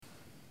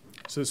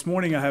So this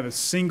morning I have a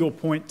single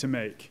point to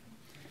make.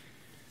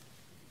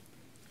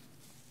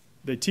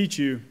 They teach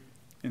you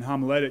in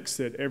homiletics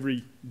that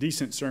every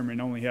decent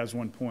sermon only has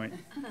one point.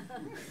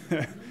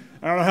 I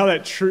don't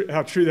know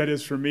how true that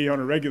is for me on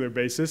a regular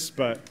basis,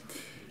 but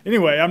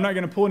anyway, I'm not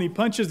going to pull any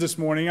punches this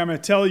morning. I'm going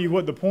to tell you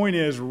what the point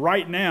is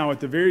right now at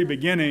the very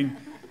beginning,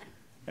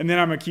 and then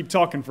I'm going to keep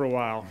talking for a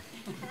while.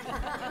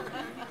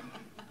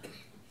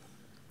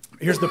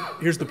 Here's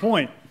the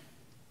point.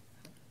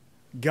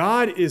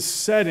 God is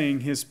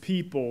setting his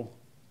people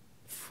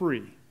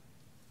free.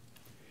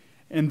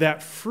 And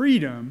that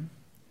freedom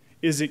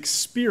is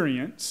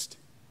experienced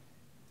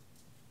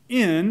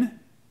in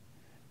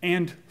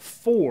and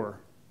for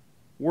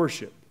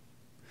worship.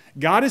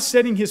 God is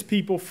setting his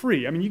people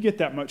free. I mean, you get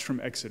that much from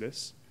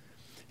Exodus.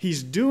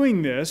 He's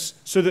doing this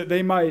so that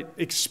they might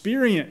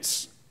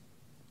experience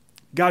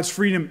God's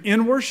freedom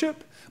in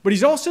worship, but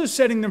he's also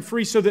setting them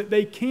free so that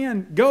they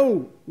can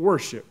go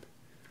worship.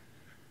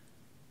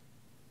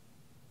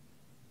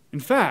 In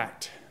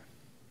fact,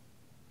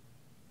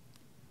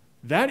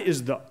 that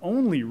is the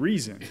only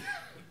reason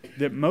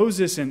that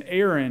Moses and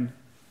Aaron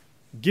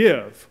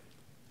give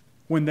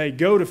when they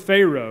go to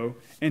Pharaoh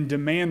and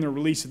demand the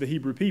release of the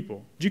Hebrew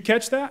people. Did you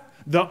catch that?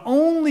 The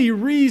only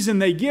reason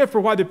they give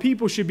for why the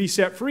people should be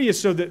set free is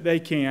so that they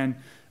can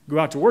go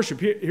out to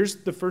worship. Here's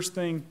the first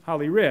thing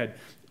Holly read.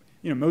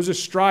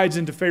 Moses strides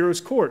into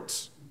Pharaoh's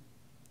courts.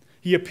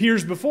 He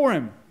appears before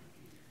him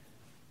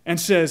and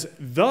says,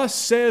 "Thus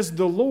says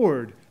the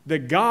Lord, the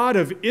God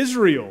of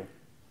Israel,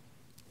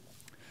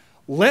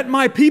 let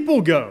my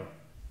people go,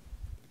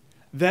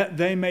 that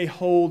they may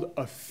hold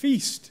a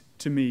feast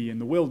to me in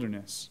the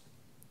wilderness."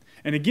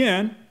 And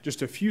again,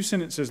 just a few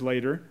sentences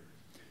later,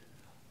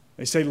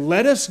 they say,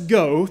 "Let us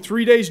go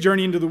 3 days'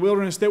 journey into the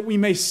wilderness that we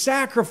may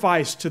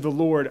sacrifice to the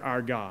Lord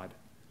our God."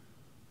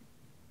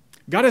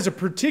 God has a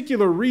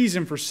particular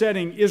reason for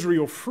setting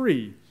Israel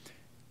free.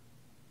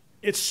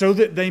 It's so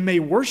that they may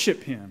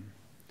worship him.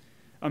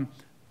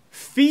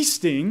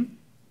 Feasting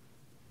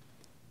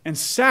and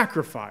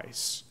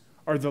sacrifice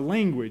are the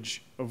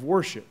language of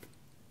worship.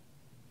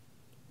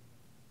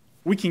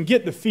 We can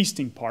get the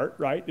feasting part,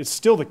 right? It's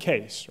still the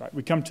case, right?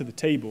 We come to the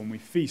table and we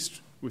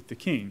feast with the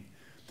king.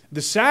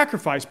 The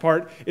sacrifice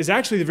part is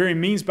actually the very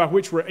means by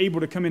which we're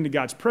able to come into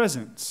God's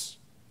presence.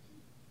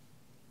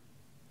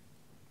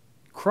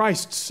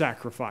 Christ's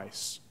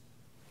sacrifice,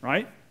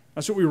 right?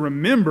 That's what we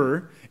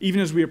remember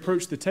even as we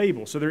approach the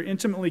table. So they're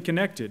intimately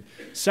connected.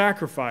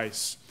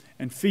 Sacrifice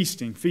and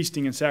feasting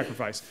and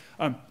sacrifice.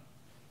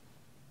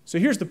 So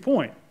here's the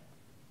point.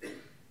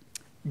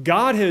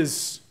 God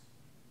has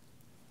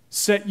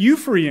set you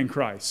free in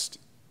Christ.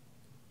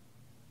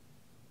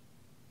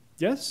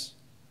 Yes?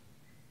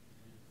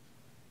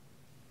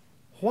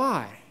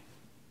 Why?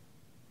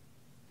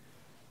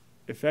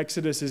 If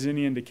Exodus is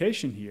any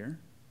indication here,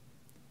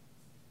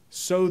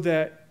 so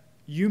that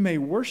you may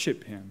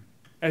worship him,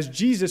 as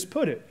Jesus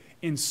put it,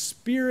 in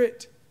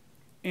spirit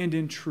and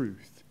in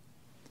truth.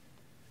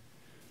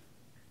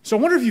 So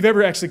I wonder if you've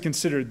ever actually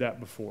considered that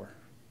before.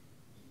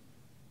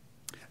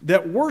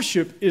 That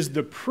worship is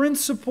the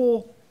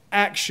principal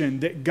action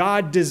that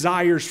God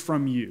desires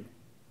from you.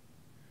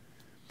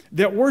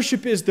 That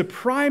worship is the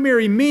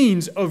primary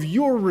means of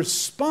your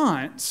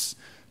response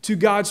to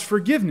God's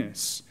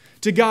forgiveness,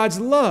 to God's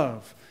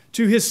love,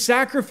 to his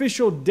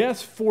sacrificial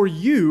death for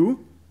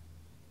you.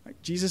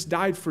 Like Jesus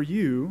died for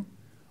you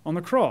on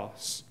the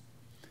cross.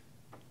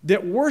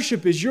 That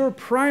worship is your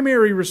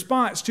primary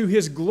response to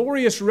his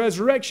glorious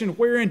resurrection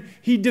wherein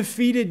he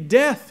defeated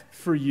death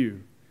for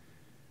you.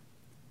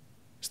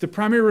 It's the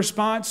primary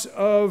response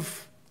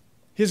of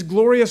his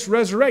glorious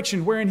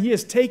resurrection wherein he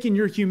has taken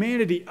your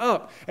humanity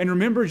up. And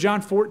remember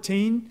John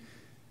 14,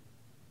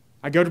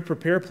 I go to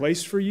prepare a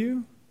place for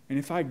you. And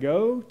if I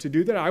go to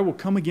do that, I will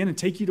come again and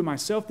take you to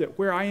myself, that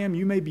where I am,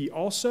 you may be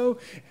also.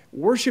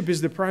 Worship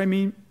is the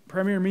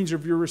primary means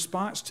of your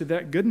response to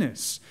that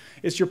goodness.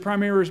 It's your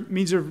primary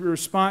means of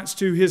response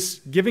to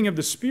his giving of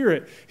the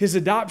Spirit, his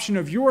adoption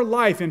of your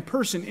life in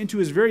person into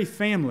his very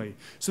family,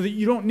 so that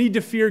you don't need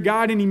to fear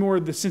God anymore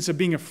in the sense of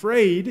being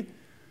afraid,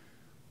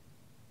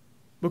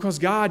 because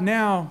God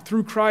now,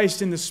 through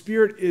Christ in the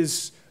Spirit,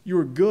 is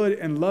your good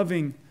and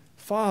loving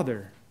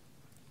Father.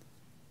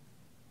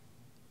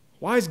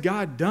 Why has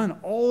God done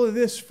all of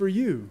this for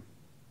you?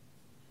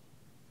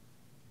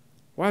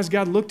 Why has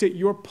God looked at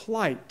your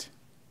plight,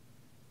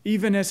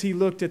 even as he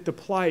looked at the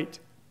plight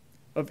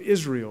of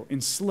Israel,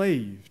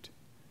 enslaved,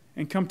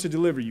 and come to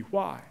deliver you?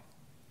 Why?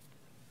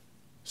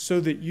 So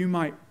that you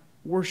might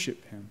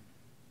worship him.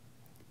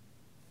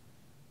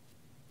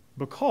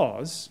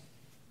 Because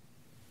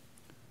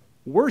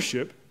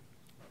worship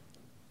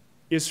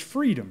is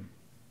freedom.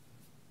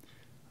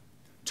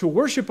 To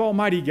worship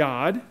Almighty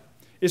God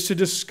is to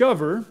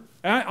discover,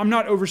 I'm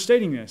not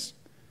overstating this,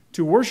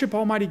 to worship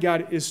Almighty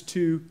God is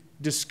to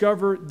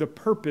discover the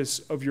purpose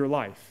of your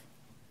life.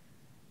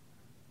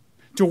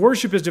 To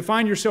worship is to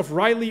find yourself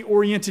rightly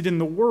oriented in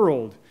the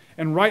world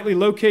and rightly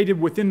located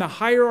within the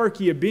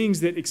hierarchy of beings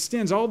that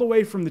extends all the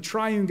way from the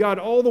triune God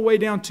all the way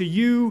down to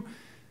you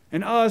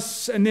and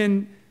us, and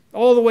then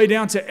all the way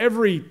down to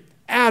every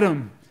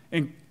atom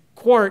and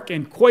quark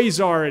and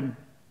quasar and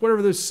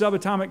whatever those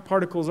subatomic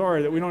particles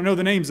are that we don't know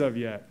the names of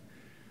yet.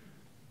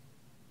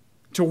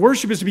 To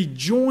worship is to be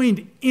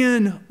joined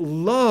in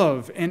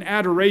love and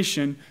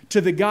adoration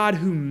to the God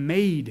who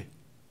made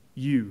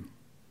you.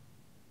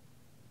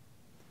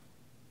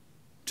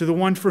 To the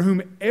one for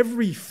whom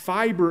every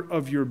fiber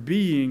of your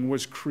being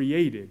was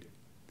created.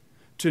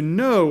 To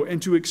know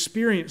and to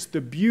experience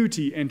the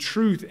beauty and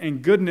truth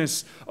and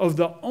goodness of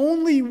the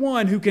only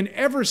one who can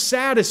ever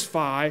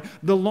satisfy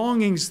the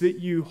longings that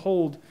you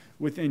hold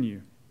within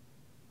you.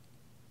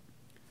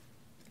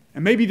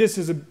 And maybe this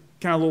is a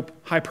kind of a little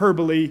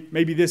hyperbole,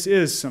 maybe this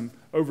is some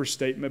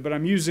overstatement, but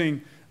I'm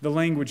using the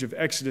language of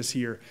Exodus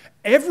here.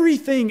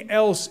 Everything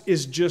else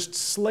is just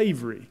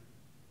slavery.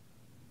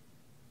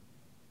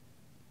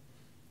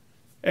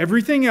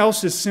 Everything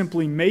else is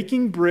simply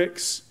making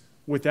bricks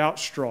without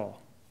straw.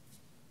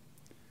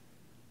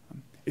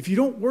 If you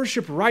don't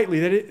worship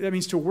rightly, that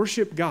means to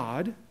worship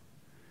God,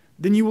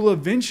 then you will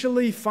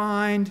eventually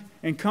find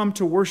and come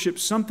to worship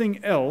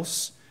something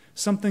else,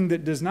 something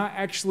that does not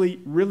actually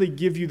really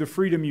give you the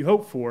freedom you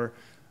hope for,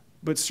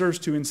 but serves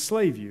to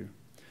enslave you.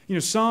 You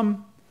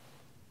know,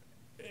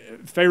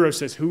 Pharaoh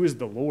says, who is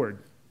the Lord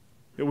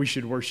that we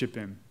should worship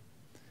him?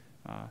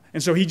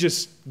 And so he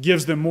just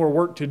gives them more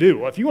work to do.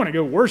 Well, if you want to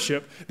go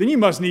worship, then you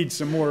must need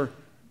some more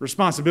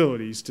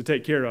responsibilities to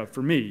take care of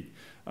for me.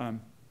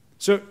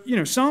 So,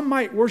 some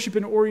might worship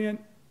and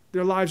orient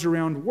their lives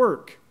around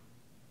work.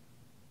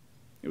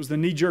 It was the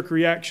knee-jerk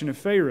reaction of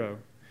Pharaoh.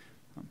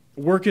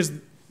 Work is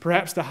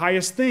perhaps the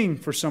highest thing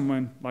for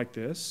someone like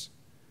this.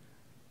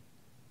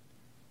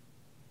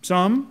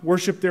 Some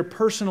worship their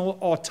personal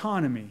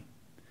autonomy,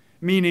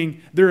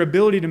 meaning their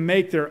ability to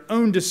make their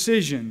own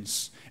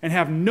decisions and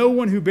have no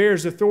one who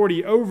bears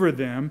authority over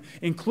them,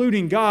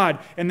 including God,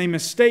 and they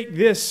mistake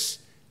this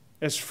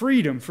as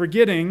freedom,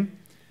 forgetting,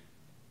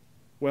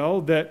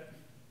 that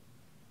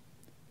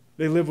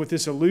they live with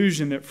this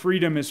illusion that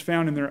freedom is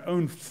found in their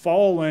own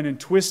fallen and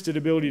twisted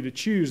ability to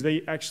choose.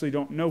 They actually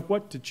don't know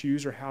what to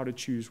choose or how to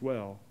choose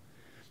well.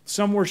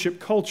 Some worship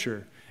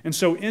culture and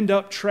so end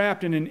up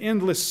trapped in an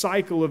endless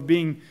cycle of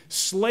being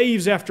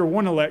slaves after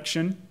one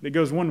election that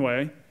goes one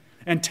way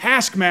and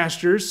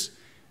taskmasters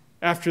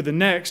after the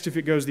next if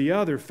it goes the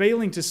other,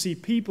 failing to see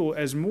people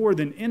as more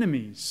than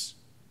enemies,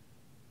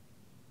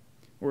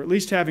 or at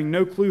least having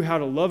no clue how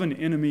to love an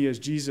enemy as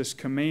Jesus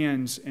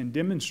commands and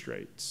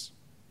demonstrates.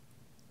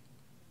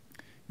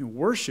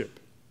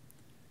 Worship.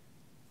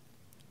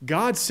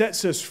 God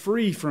sets us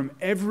free from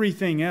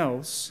everything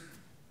else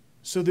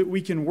so that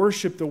we can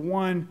worship the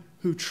one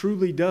who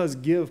truly does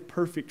give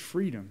perfect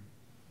freedom.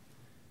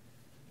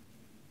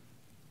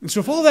 And so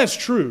if all that's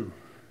true,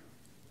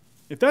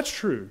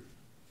 let's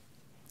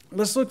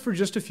look for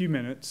just a few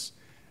minutes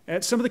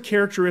at some of the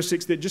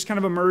characteristics that just kind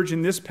of emerge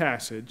in this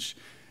passage.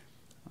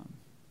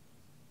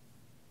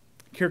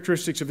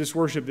 Characteristics of this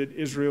worship that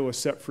Israel is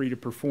set free to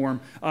perform.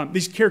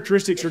 These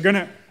characteristics are going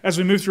to, as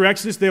we move through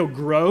Exodus, they'll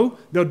grow,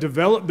 they'll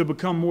develop, they'll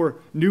become more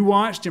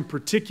nuanced and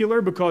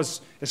particular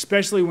because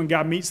especially when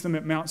God meets them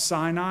at Mount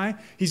Sinai,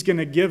 he's going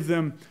to give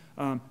them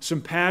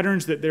some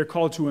patterns that they're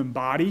called to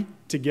embody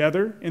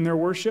together in their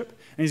worship.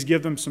 And he's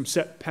given them some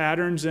set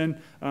patterns and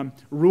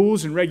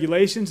rules and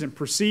regulations and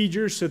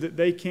procedures so that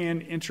they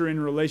can enter in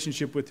a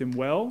relationship with him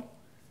well.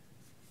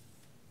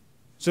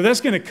 So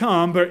that's going to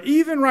come, but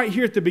even right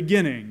here at the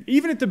beginning,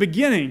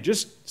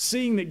 just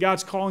seeing that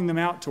God's calling them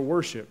out to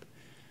worship,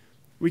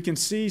 we can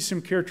see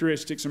some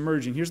characteristics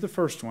emerging. Here's the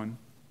first one.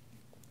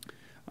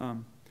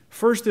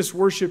 First, this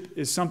worship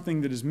is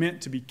something that is meant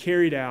to be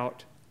carried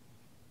out.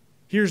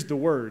 Here's the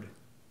word,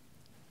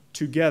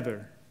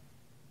 together.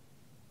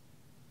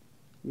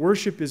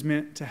 Worship is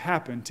meant to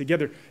happen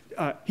together.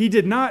 He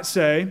did not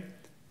say,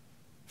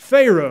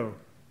 Pharaoh,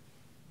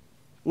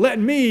 let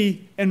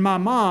me and my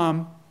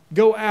mom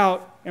go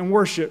out and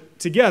worship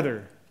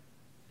together.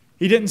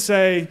 He didn't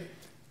say,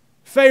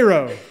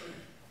 Pharaoh,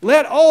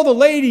 let all the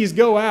ladies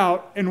go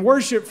out and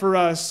worship for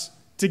us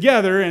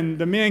together and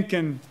the men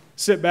can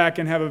sit back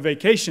and have a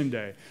vacation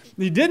day.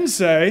 He didn't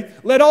say,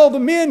 let all the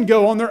men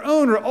go on their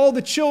own or all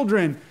the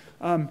children.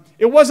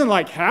 It wasn't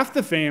like half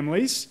the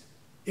families.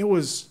 It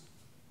was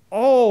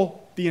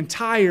the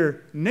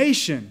entire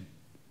nation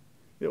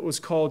that was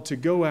called to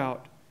go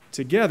out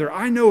together.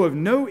 I know of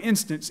no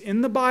instance in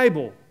the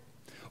Bible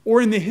or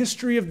in the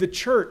history of the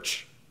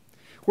church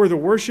where the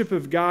worship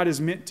of God is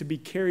meant to be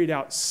carried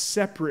out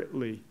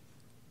separately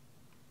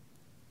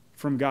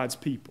from God's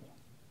people.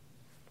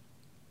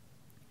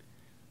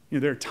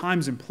 There are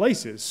times and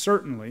places,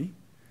 certainly,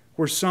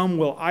 where some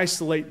will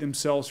isolate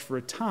themselves for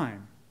a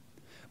time,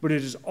 but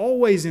it is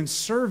always in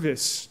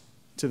service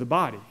to the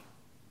body.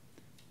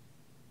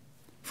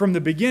 From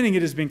the beginning,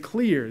 it has been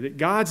clear that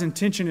God's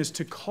intention is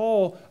to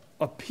call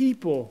a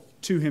people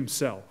to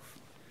himself.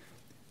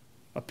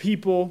 A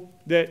people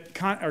that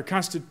are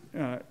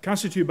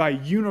constituted by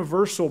a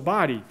universal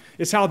body.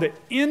 It's how the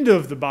end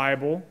of the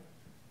Bible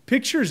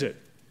pictures it.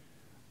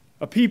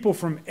 a people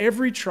from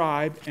every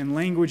tribe and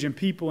language and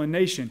people and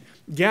nation,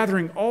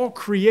 gathering all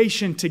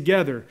creation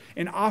together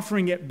and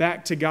offering it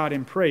back to God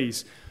in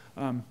praise.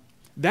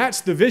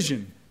 That's the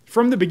vision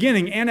from the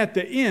beginning and at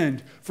the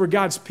end for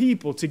God's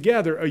people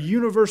together, a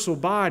universal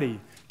body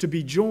to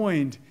be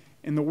joined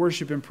in the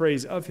worship and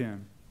praise of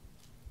Him.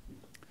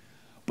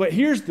 But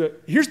here's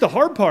the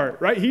hard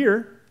part right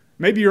here.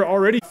 Maybe you're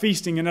already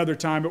feasting another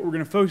time, but we're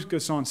going to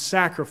focus on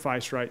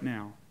sacrifice right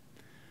now.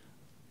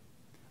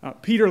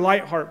 Peter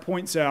Leithart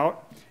points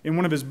out in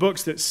one of his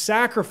books that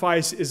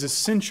sacrifice is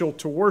essential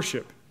to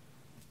worship.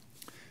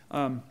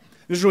 This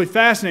is really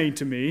fascinating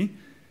to me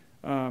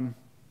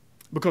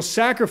because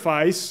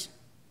sacrifice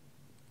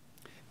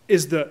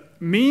is the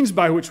means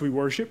by which we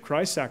worship,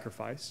 Christ's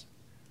sacrifice.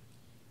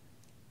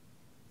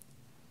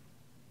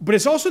 But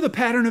it's also the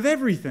pattern of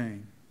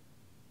everything.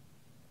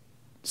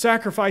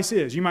 Sacrifice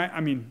is.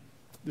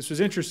 This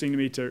was interesting to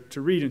me to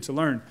read and to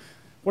learn.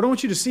 What I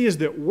want you to see is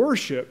that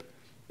worship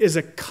is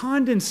a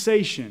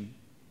condensation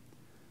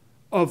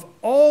of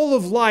all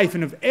of life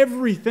and of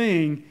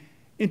everything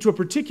into a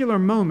particular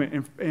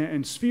moment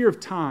and sphere of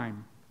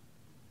time.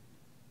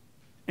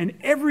 And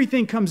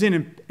everything comes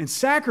in, and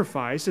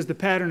sacrifice, as the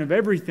pattern of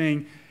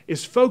everything,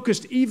 is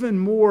focused even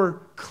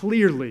more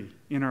clearly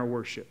in our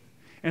worship.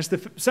 And it's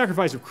the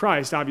sacrifice of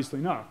Christ, obviously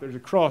not. There's a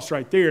cross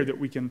right there that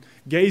we can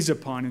gaze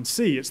upon and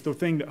see. It's the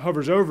thing that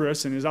hovers over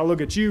us, and as I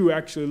look at you,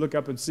 actually look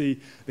up and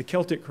see the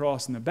Celtic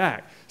cross in the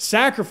back.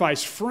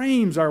 Sacrifice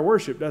frames our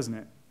worship, doesn't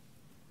it?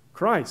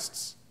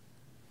 Christ's.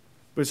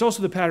 But it's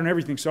also the pattern of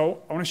everything,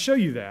 so I want to show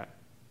you that.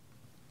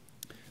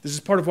 This is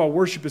part of why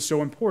worship is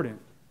so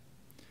important.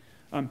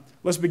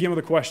 Let's begin with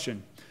a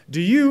question.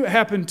 Do you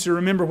happen to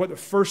remember what the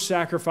first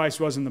sacrifice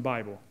was in the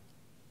Bible?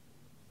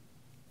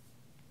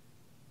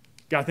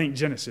 Got to think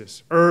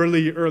Genesis.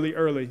 Early.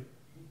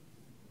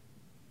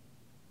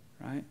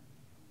 Right?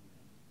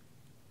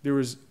 There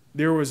was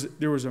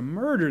a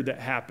murder that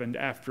happened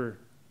after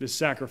this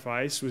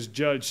sacrifice was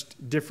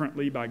judged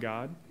differently by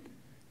God.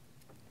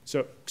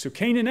 So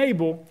Cain and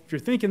Abel, if you're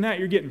thinking that,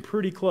 you're getting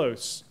pretty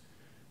close.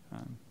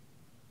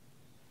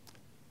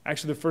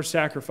 Actually, the first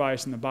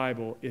sacrifice in the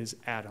Bible is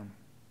Adam.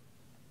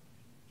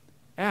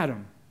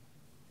 Adam.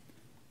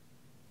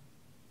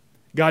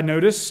 God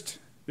noticed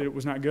that it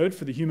was not good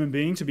for the human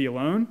being to be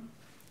alone.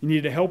 He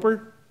needed a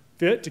helper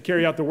fit to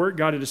carry out the work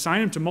God had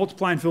assigned him to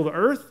multiply and fill the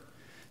earth.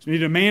 So he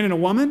needed a man and a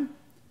woman.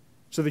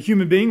 So the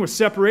human being was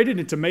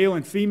separated into male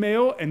and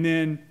female and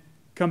then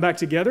come back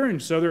together,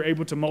 and so they're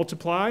able to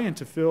multiply and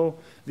to fill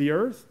the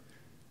earth.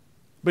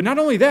 But not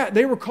only that,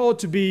 they were called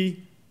to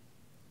be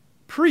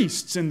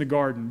priests in the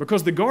garden,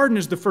 because the garden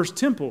is the first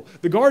temple.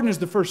 The garden is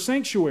the first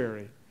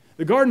sanctuary.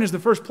 The garden is the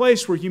first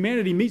place where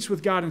humanity meets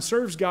with God and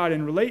serves God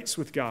and relates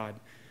with God.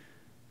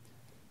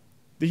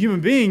 The human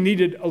being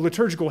needed a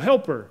liturgical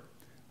helper.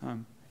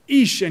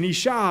 Ish and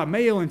Isha,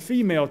 male and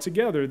female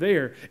together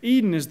there.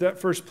 Eden is that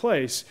first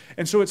place.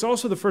 And so it's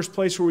also the first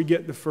place where we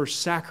get the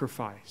first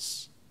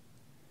sacrifice.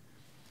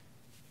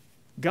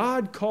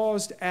 God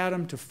caused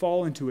Adam to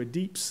fall into a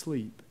deep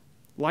sleep,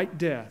 like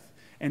death,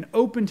 and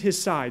opened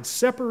his side,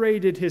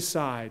 separated his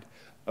side,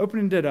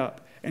 opened it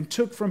up, and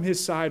took from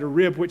his side a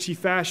rib which he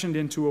fashioned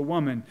into a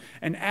woman.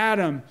 And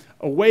Adam,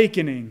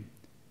 awakening,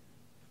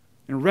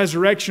 and a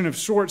resurrection of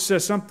sorts,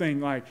 says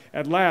something like,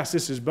 "At last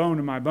this is bone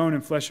of my bone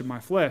and flesh of my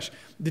flesh."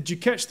 Did you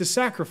catch the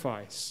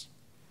sacrifice?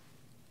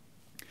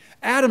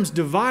 Adam's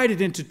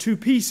divided into two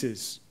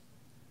pieces,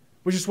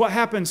 which is what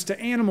happens to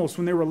animals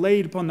when they were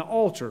laid upon the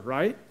altar,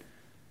 right?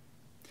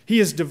 He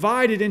is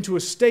divided into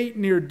a state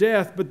near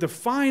death, but the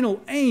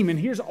final aim, and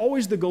here's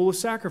always the goal of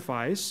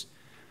sacrifice,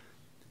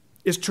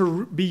 is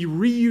to be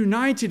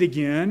reunited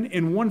again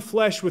in one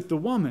flesh with the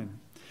woman.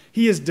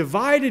 He is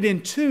divided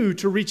in two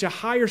to reach a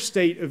higher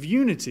state of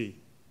unity.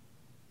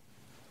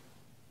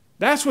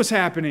 That's what's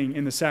happening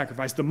in the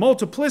sacrifice. The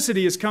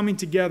multiplicity is coming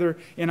together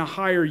in a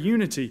higher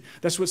unity.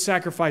 That's what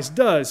sacrifice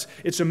does.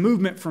 It's a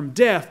movement from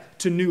death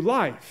to new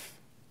life.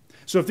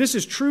 So if this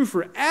is true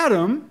for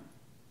Adam,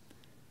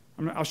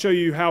 I'll show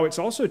you how it's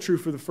also true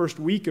for the first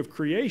week of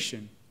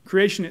creation.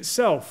 Creation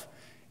itself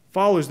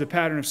follows the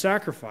pattern of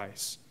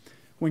sacrifice.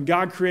 When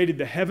God created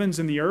the heavens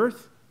and the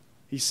earth,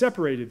 He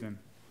separated them.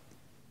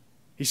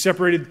 He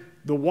separated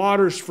the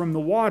waters from the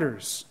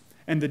waters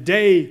and the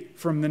day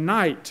from the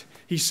night.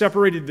 He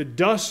separated the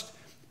dust,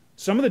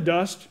 some of the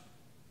dust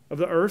of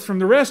the earth from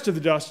the rest of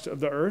the dust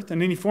of the earth,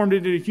 and then He formed it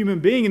into a human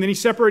being, and then He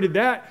separated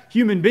that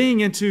human being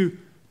into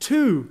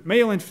two,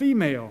 male and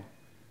female.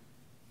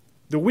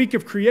 The week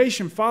of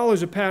creation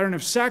follows a pattern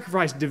of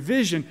sacrifice,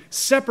 division,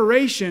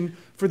 separation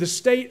for the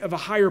state of a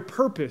higher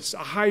purpose, a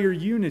higher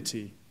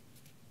unity.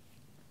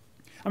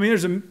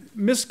 There's a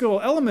mystical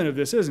element of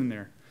this, isn't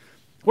there?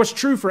 What's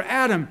true for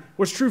Adam,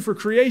 what's true for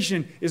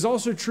creation, is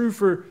also true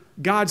for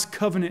God's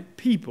covenant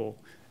people,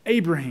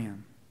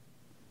 Abraham.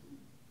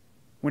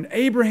 When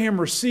Abraham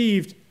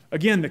received,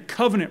 again, the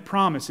covenant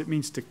promise, it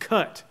means to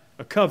cut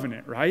a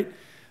covenant, right?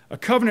 A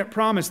covenant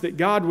promise that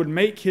God would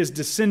make His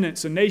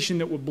descendants a nation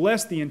that would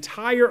bless the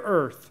entire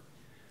earth.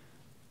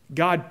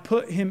 God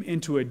put him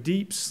into a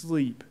deep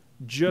sleep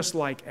just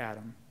like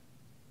Adam.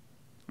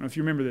 I don't know if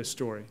you remember this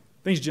story.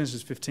 I think it's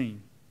Genesis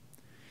 15.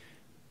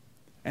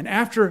 And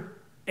after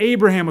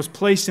Abraham was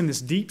placed in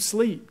this deep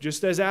sleep,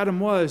 just as Adam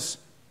was,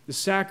 the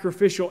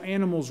sacrificial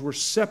animals were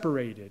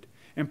separated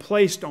and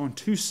placed on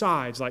two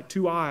sides, like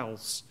two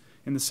aisles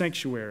in the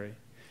sanctuary.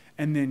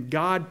 And then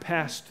God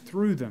passed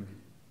through them,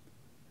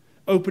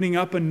 opening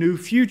up a new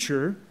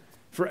future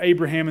for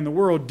Abraham and the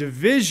world,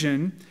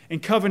 division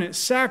and covenant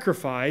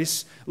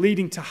sacrifice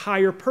leading to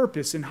higher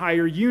purpose and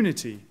higher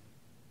unity.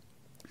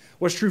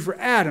 What's true for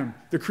Adam,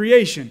 the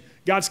creation,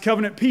 God's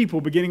covenant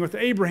people, beginning with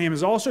Abraham,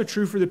 is also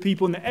true for the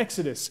people in the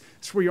Exodus.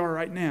 That's where you are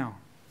right now.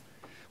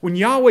 When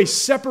Yahweh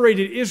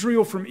separated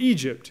Israel from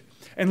Egypt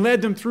and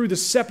led them through the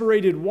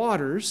separated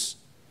waters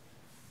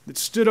that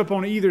stood up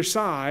on either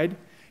side,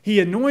 He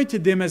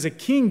anointed them as a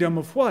kingdom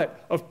of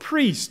what? Of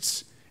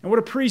priests. And what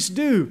do priests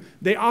do?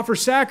 They offer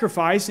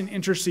sacrifice and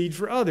intercede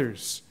for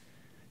others.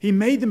 He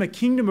made them a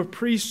kingdom of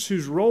priests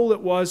whose role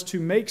it was to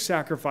make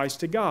sacrifice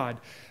to God,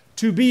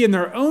 to be in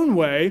their own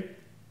way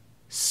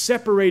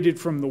separated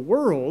from the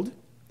world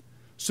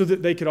so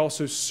that they could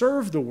also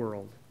serve the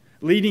world,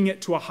 leading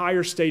it to a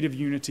higher state of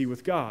unity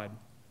with God.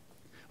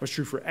 What's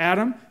true for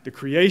Adam, the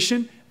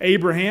creation,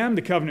 Abraham,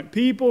 the covenant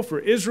people, for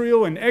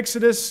Israel and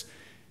Exodus,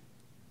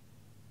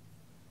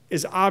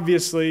 is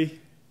obviously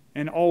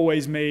and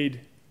always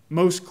made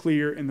most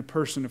clear in the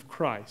person of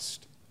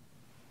Christ.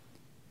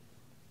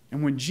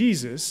 And when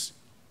Jesus,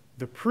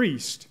 the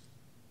priest,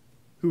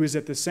 who is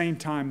at the same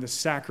time the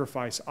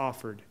sacrifice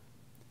offered,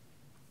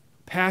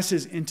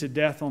 passes into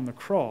death on the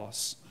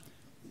cross,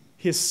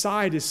 His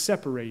side is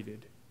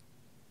separated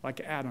like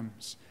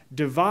Adam's,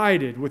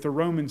 divided with a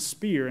Roman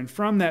spear, and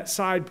from that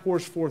side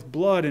pours forth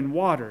blood and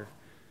water.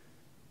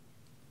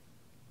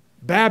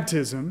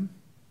 Baptism,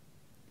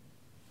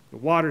 the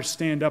waters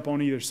stand up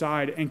on either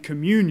side, and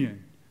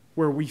communion,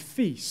 where we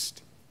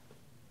feast.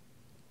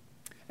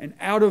 And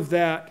out of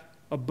that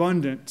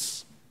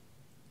abundance,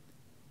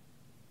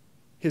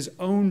 His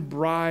own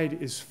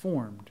bride is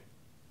formed,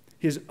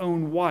 His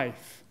own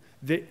wife,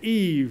 the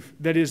Eve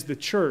that is the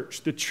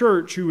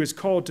church who is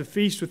called to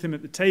feast with Him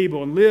at the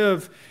table and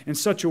live in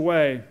such a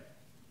way,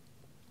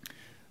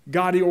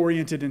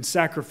 God-oriented and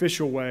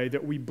sacrificial way,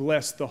 that we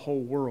bless the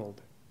whole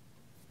world.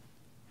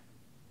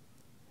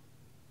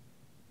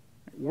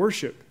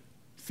 Worship,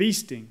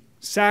 feasting,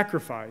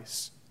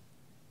 sacrifice,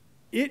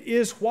 it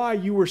is why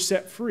you were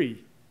set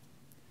free.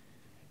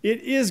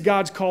 It is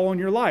God's call on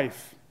your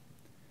life.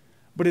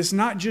 But it's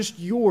not just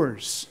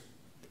yours.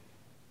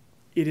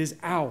 It is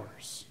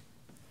ours.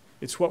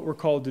 It's what we're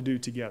called to do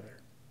together.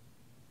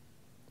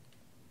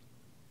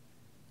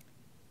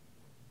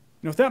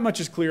 Now, if that much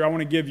is clear, I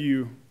want to give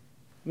you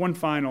one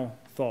final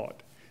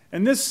thought.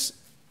 And this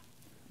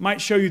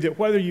might show you that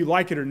whether you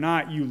like it or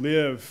not, you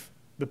live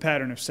the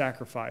pattern of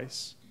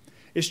sacrifice.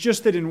 It's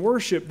just that in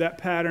worship, that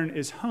pattern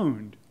is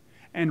honed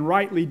and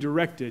rightly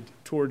directed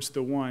towards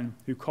the one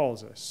who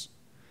calls us.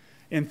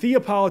 In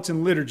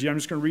Theopolitan liturgy, I'm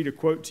just going to read a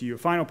quote to you. A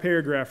final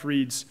paragraph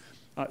reads,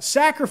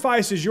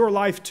 "Sacrifice is your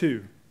life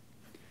too.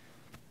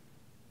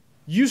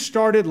 You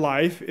started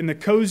life in the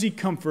cozy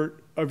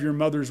comfort of your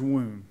mother's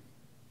womb.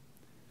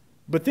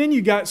 But then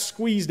you got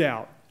squeezed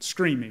out,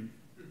 screaming."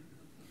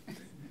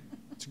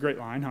 It's a great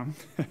line,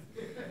 huh?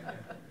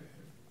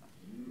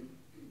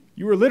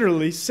 You were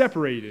literally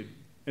separated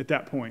at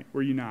that point,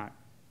 were you not?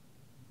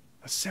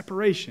 A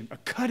separation, a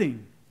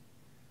cutting.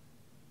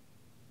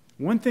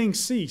 One thing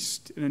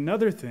ceased, and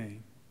another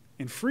thing,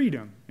 and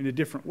freedom in a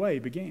different way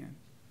began.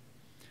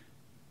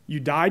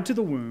 You died to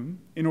the womb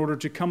in order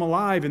to come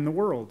alive in the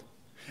world.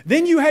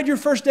 Then you had your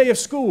first day of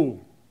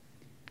school,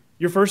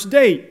 your first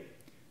date,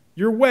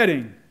 your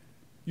wedding,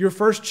 your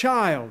first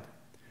child,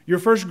 your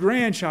first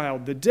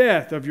grandchild, the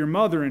death of your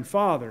mother and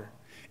father.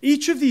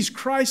 Each of these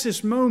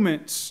crisis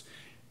moments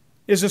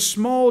is a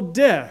small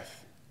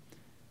death,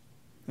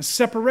 a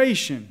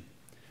separation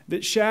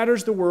that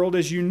shatters the world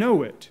as you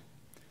know it.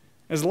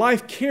 As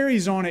life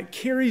carries on, it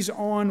carries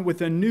on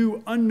with a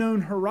new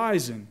unknown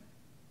horizon.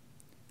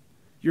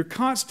 You're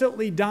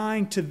constantly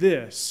dying to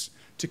this,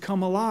 to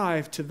come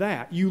alive to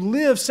that. You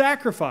live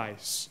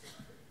sacrifice.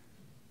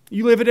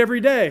 You live it every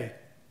day.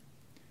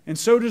 And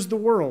so does the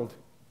world.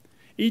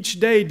 Each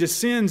day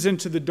descends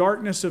into the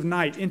darkness of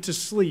night, into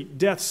sleep,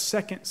 death's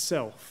second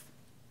self.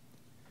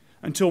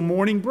 Until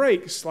morning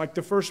breaks like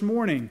the first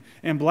morning,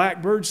 and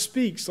blackbird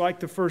speaks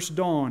like the first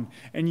dawn,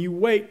 and you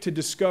wake to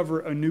discover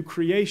a new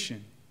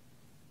creation.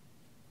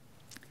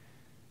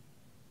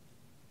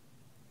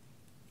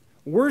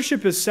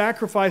 Worship as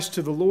sacrifice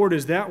to the Lord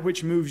is that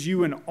which moves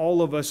you and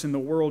all of us in the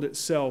world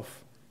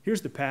itself.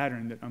 Here's the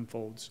pattern that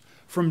unfolds.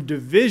 From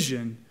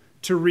division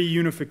to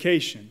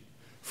reunification.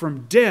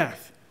 From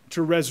death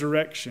to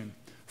resurrection.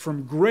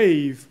 From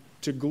grave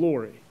to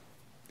glory.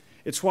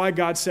 It's why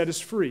God set us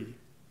free.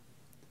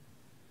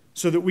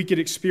 So that we could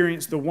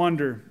experience the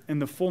wonder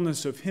and the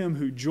fullness of Him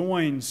who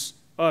joins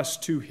us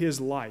to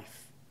His life.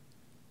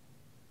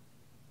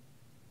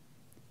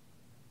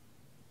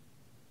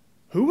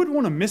 Who would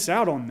want to miss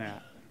out on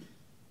that?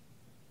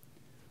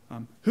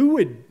 Who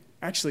would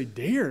actually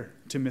dare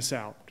to miss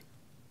out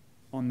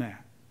on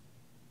that.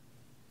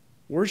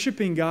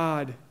 Worshiping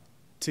God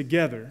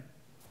together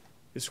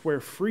is where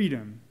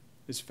freedom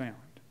is found.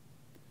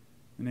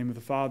 In the name of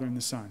the Father, and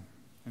the Son,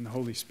 and the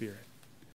Holy Spirit.